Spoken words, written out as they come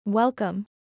Welcome.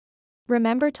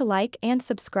 Remember to like and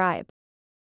subscribe.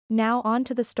 Now on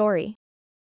to the story.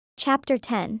 Chapter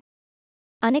 10.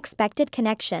 Unexpected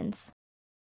Connections.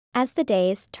 As the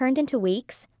days turned into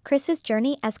weeks, Chris's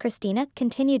journey as Christina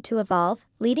continued to evolve,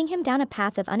 leading him down a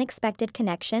path of unexpected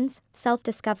connections,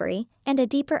 self-discovery, and a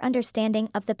deeper understanding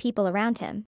of the people around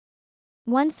him.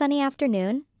 One sunny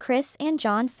afternoon, Chris and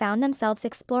John found themselves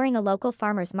exploring a local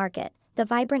farmer's market, the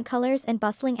vibrant colors and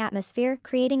bustling atmosphere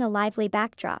creating a lively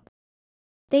backdrop.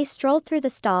 They strolled through the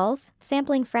stalls,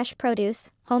 sampling fresh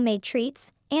produce, homemade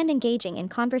treats, and engaging in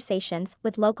conversations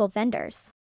with local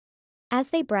vendors. As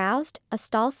they browsed, a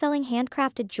stall selling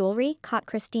handcrafted jewelry caught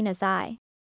Christina's eye.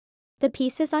 The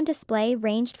pieces on display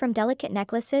ranged from delicate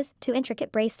necklaces to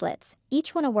intricate bracelets,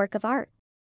 each one a work of art.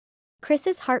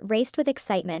 Chris's heart raced with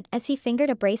excitement as he fingered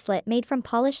a bracelet made from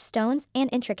polished stones and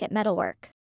intricate metalwork.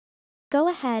 "Go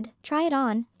ahead, try it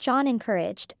on," John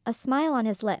encouraged, a smile on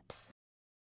his lips.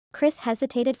 Chris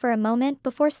hesitated for a moment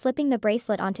before slipping the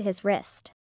bracelet onto his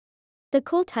wrist. The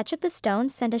cool touch of the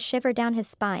stones sent a shiver down his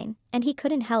spine, and he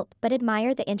couldn't help but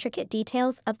admire the intricate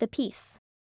details of the piece.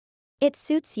 "It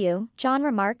suits you," John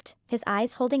remarked, his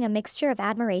eyes holding a mixture of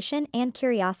admiration and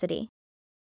curiosity.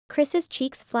 Chris's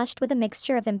cheeks flushed with a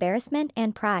mixture of embarrassment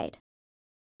and pride.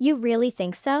 "You really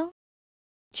think so?"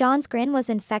 John's grin was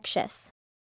infectious.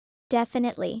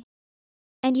 "Definitely.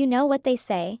 And you know what they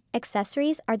say,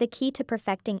 accessories are the key to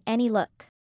perfecting any look."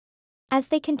 As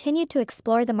they continued to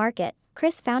explore the market,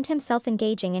 Chris found himself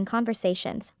engaging in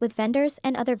conversations with vendors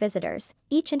and other visitors,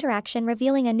 each interaction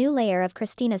revealing a new layer of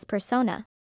Christina's persona.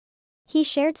 He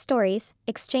shared stories,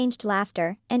 exchanged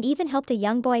laughter, and even helped a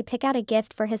young boy pick out a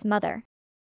gift for his mother.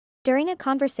 During a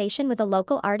conversation with a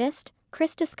local artist,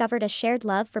 Chris discovered a shared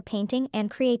love for painting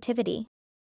and creativity.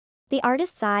 The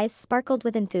artist's eyes sparkled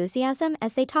with enthusiasm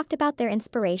as they talked about their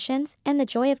inspirations and the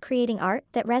joy of creating art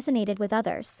that resonated with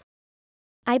others.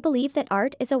 "I believe that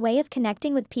art is a way of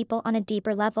connecting with people on a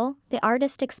deeper level," the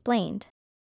artist explained.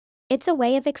 "It's a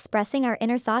way of expressing our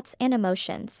inner thoughts and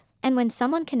emotions, and when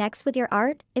someone connects with your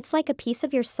art, it's like a piece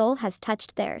of your soul has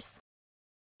touched theirs."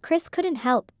 Chris couldn't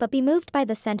help but be moved by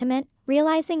the sentiment,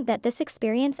 realizing that this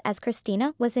experience as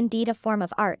Christina was indeed a form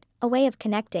of art, a way of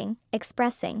connecting,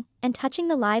 expressing, and touching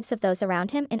the lives of those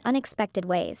around him in unexpected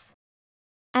ways.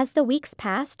 As the weeks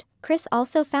passed, Chris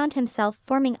also found himself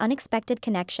forming unexpected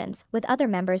connections with other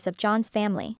members of John's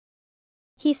family.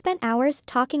 He spent hours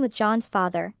talking with John's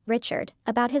father, Richard,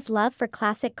 about his love for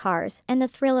classic cars and the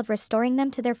thrill of restoring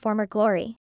them to their former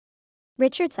glory.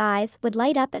 Richard's eyes would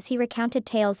light up as he recounted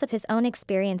tales of his own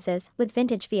experiences with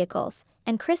vintage vehicles,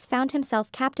 and Chris found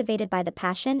himself captivated by the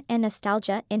passion and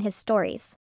nostalgia in his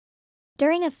stories.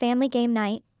 During a family game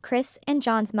night, Chris and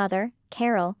John's mother,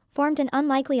 Carol, formed an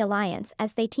unlikely alliance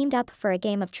as they teamed up for a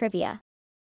game of trivia.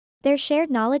 Their shared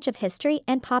knowledge of history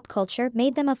and pop culture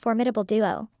made them a formidable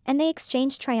duo, and they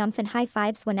exchanged triumphant high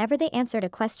fives whenever they answered a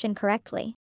question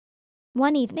correctly.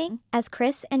 One evening, as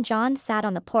Chris and John sat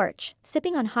on the porch,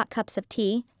 sipping on hot cups of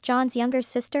tea, John's younger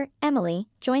sister, Emily,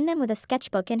 joined them with a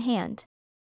sketchbook in hand.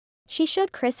 She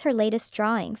showed Chris her latest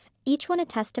drawings, each one a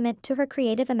testament to her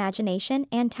creative imagination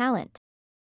and talent.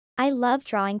 "I love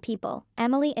drawing people,"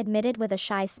 Emily admitted with a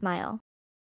shy smile.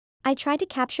 "I try to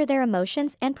capture their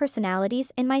emotions and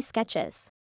personalities in my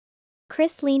sketches."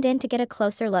 Chris leaned in to get a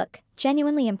closer look,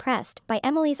 genuinely impressed by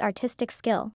Emily's artistic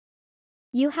skill.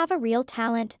 "You have a real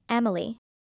talent, Emily.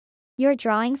 Your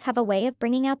drawings have a way of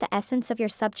bringing out the essence of your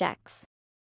subjects."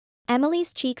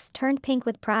 Emily's cheeks turned pink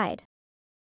with pride.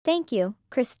 "Thank you,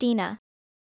 Christina.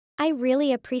 I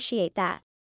really appreciate that."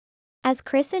 As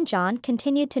Chris and John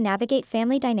continued to navigate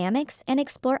family dynamics and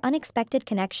explore unexpected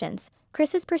connections,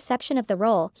 Chris's perception of the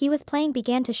role he was playing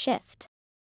began to shift.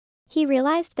 He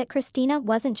realized that Christina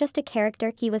wasn't just a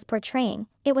character he was portraying,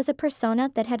 it was a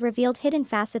persona that had revealed hidden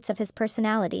facets of his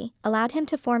personality, allowed him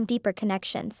to form deeper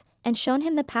connections, and shown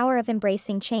him the power of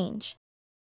embracing change.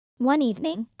 One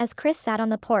evening, as Chris sat on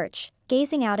the porch,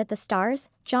 gazing out at the stars,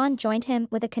 John joined him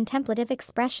with a contemplative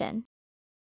expression.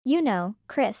 "You know,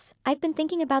 Chris, I've been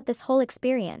thinking about this whole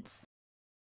experience."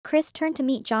 Chris turned to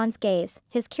meet John's gaze,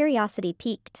 his curiosity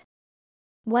piqued.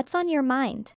 "What's on your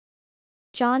mind?"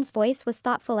 John's voice was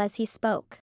thoughtful as he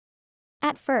spoke.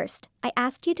 "At first, I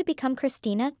asked you to become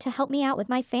Christina to help me out with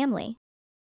my family.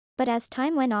 But as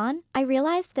time went on, I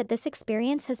realized that this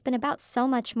experience has been about so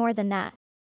much more than that."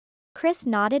 Chris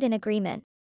nodded in agreement.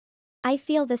 "I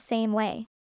feel the same way.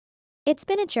 It's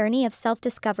been a journey of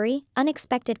self-discovery,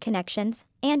 unexpected connections,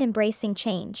 and embracing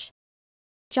change."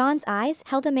 John's eyes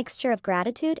held a mixture of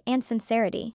gratitude and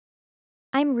sincerity.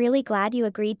 "I'm really glad you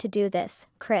agreed to do this,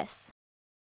 Chris.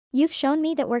 You've shown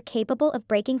me that we're capable of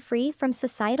breaking free from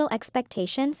societal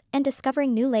expectations and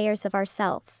discovering new layers of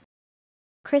ourselves.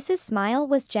 Chris's smile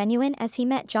was genuine as he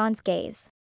met John's gaze.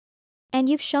 And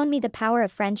you've shown me the power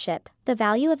of friendship, the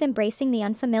value of embracing the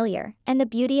unfamiliar, and the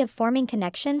beauty of forming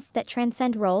connections that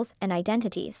transcend roles and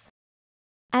identities.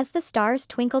 As the stars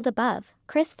twinkled above,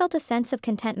 Chris felt a sense of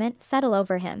contentment settle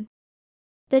over him.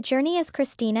 The journey as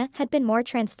Christina had been more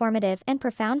transformative and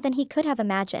profound than he could have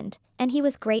imagined, and he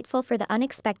was grateful for the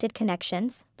unexpected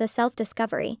connections, the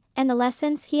self-discovery, and the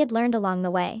lessons he had learned along the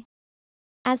way.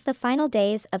 As the final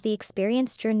days of the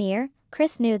experience drew near,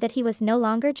 Chris knew that he was no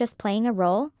longer just playing a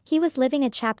role, he was living a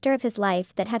chapter of his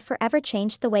life that had forever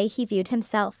changed the way he viewed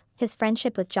himself, his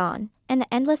friendship with John, and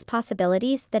the endless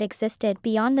possibilities that existed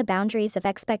beyond the boundaries of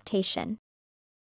expectation.